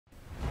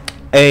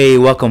Hey,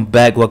 welcome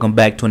back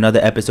to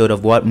another episode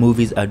of What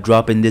Movies Are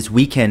Dropping This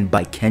Weekend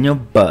by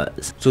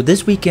KenyaBuzz. So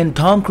this weekend,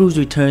 Tom Cruise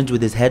returns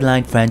with his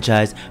headline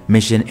franchise,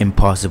 Mission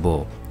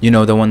Impossible. You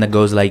know, the one that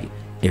goes like,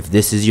 if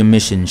this is your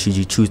mission, should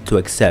you choose to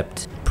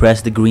accept,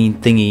 press the green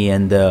thingy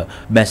and the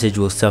message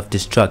will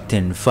self-destruct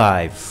in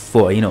 5,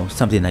 4, you know,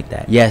 something like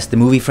that. Yes, the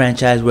movie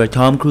franchise where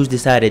Tom Cruise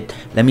decided,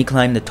 let me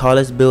climb the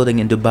tallest building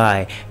in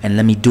Dubai and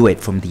let me do it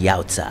from the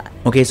outside.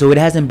 Okay, so it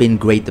hasn't been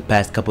great the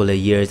past couple of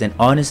years, and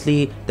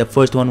honestly, the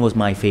first one was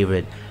my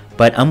favorite.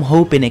 But I'm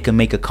hoping it can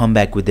make a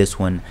comeback with this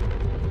one.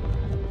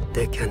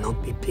 There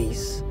cannot be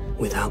peace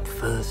without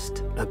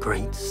first a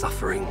great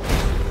suffering.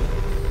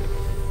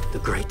 The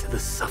greater the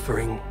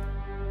suffering,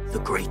 the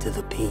greater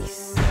the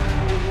peace.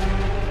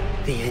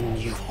 The end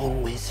you've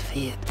always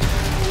feared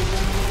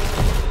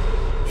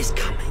is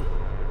coming.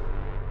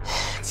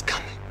 It's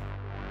coming.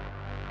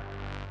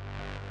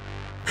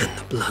 And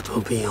the blood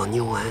will be on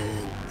your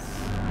hands.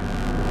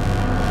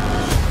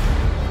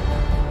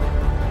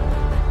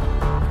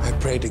 I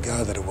prayed to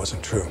God that it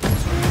wasn't true.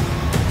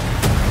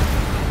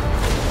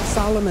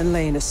 Solomon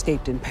Lane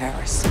escaped in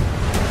Paris.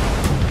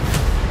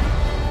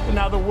 And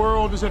now the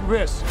world is at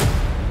risk.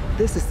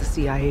 This is the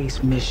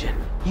CIA's mission.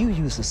 You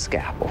use a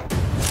scalpel.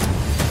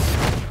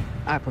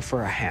 I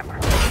prefer a hammer.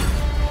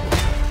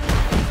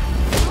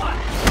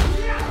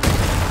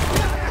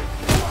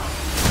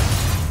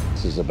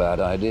 This is a bad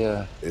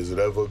idea. Is it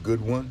ever a good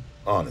one?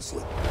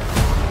 Honestly.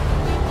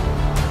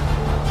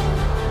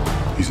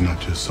 He's not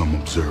just some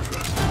observer.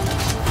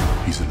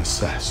 He's an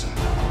assassin.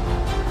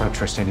 I don't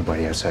trust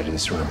anybody outside of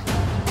this room.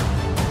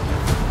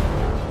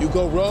 You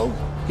go rogue,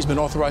 he's been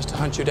authorized to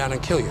hunt you down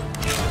and kill you.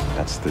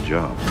 That's the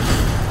job.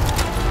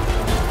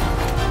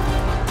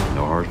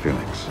 No hard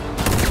feelings.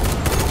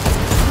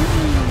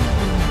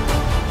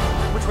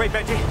 Which way,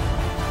 Benji?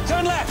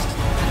 Turn left!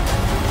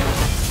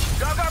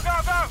 Go, go,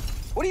 go, go!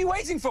 What are you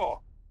waiting for?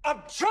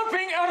 I'm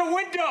jumping out a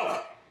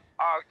window!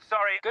 Oh,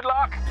 sorry. Good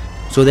luck.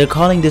 So they're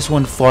calling this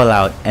one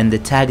Fallout, and the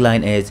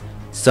tagline is,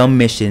 some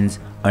missions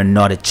are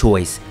not a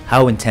choice.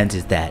 How intense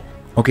is that?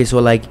 Okay, so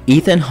like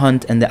Ethan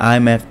Hunt and the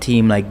IMF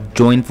team like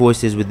joined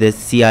forces with this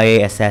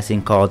CIA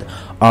assassin called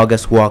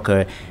August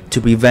Walker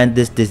to prevent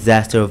this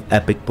disaster of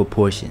epic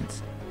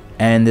proportions.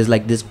 And there's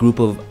like this group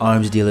of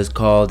arms dealers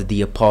called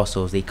the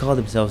Apostles. They call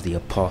themselves the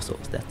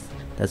Apostles.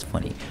 That's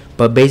funny.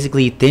 But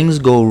basically things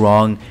go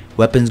wrong,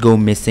 weapons go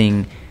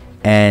missing,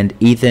 and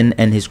Ethan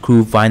and his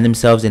crew find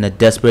themselves in a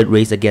desperate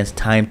race against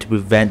time to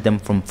prevent them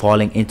from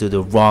falling into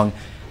the wrong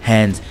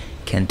hands.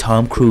 Can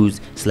Tom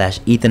Cruise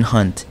 / Ethan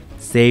Hunt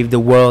save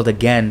the world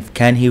again?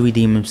 Can he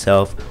redeem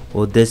himself?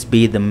 Will this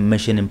be the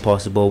Mission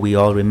Impossible we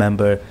all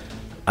remember?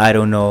 I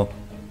don't know,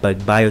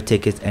 but buy your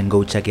tickets and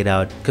go check it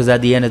out, because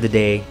at the end of the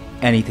day,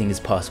 anything is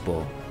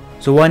possible.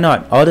 So why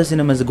not? All the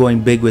cinemas are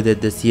going big with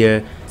it this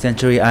year.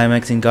 Century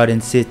IMAX in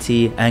Garden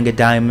City, Anger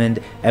Diamond,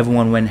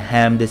 everyone went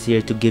ham this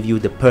year to give you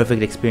the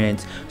perfect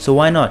experience. So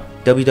why not?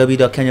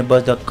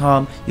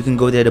 www.kenyabuzz.com. You can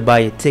go there to buy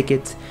your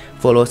tickets.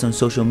 Follow us on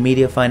social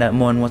media, find out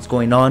more on what's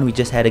going on. We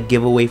just had a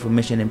giveaway for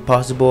Mission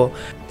Impossible.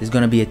 There's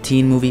gonna be a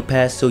teen movie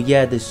pass. So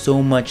yeah, there's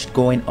so much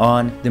going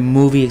on. The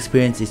movie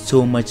experience is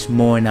so much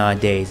more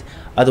nowadays.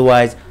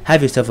 Otherwise,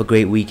 have yourself a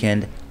great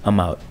weekend. I'm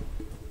out.